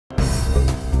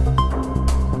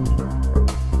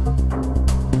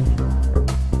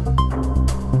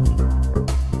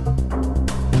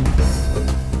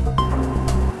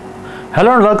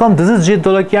Hello and welcome, this is Jeet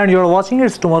Dolakia and you are watching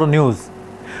It's Tomorrow News.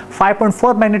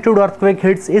 5.4 magnitude earthquake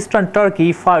hits eastern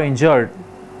Turkey, 5 injured.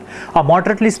 A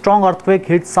moderately strong earthquake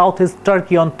hit southeast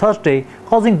Turkey on Thursday,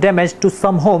 causing damage to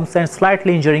some homes and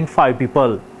slightly injuring 5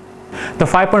 people. The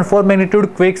 5.4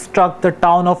 magnitude quake struck the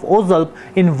town of Ozalp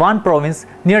in Van province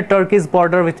near Turkey's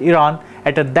border with Iran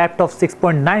at a depth of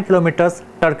 6.9 kilometers,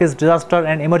 Turkey's Disaster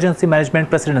and Emergency Management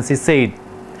Presidency said.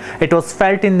 It was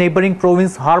felt in neighboring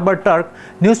province HaberTurk,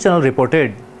 news channel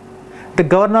reported. The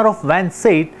governor of Van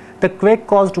said the quake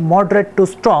caused moderate to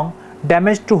strong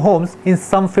damage to homes in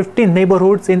some 15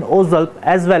 neighborhoods in Ozalp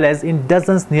as well as in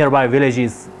dozens nearby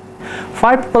villages.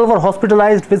 5 people were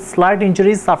hospitalized with slight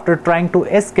injuries after trying to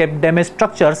escape damaged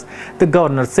structures, the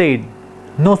governor said.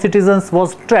 No citizens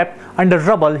was trapped under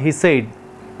rubble, he said.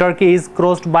 Turkey is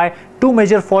crossed by 2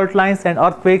 major fault lines and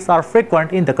earthquakes are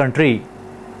frequent in the country.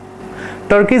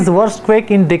 Turkey's worst quake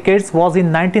in decades was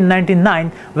in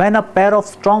 1999 when a pair of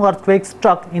strong earthquakes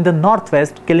struck in the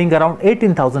northwest, killing around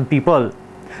 18,000 people.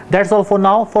 That's all for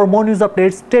now. For more news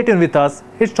updates, stay tuned with us.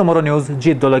 It's Tomorrow News,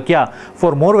 Jeet Dolakia.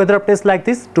 For more weather updates like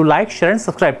this, do like, share and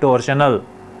subscribe to our channel.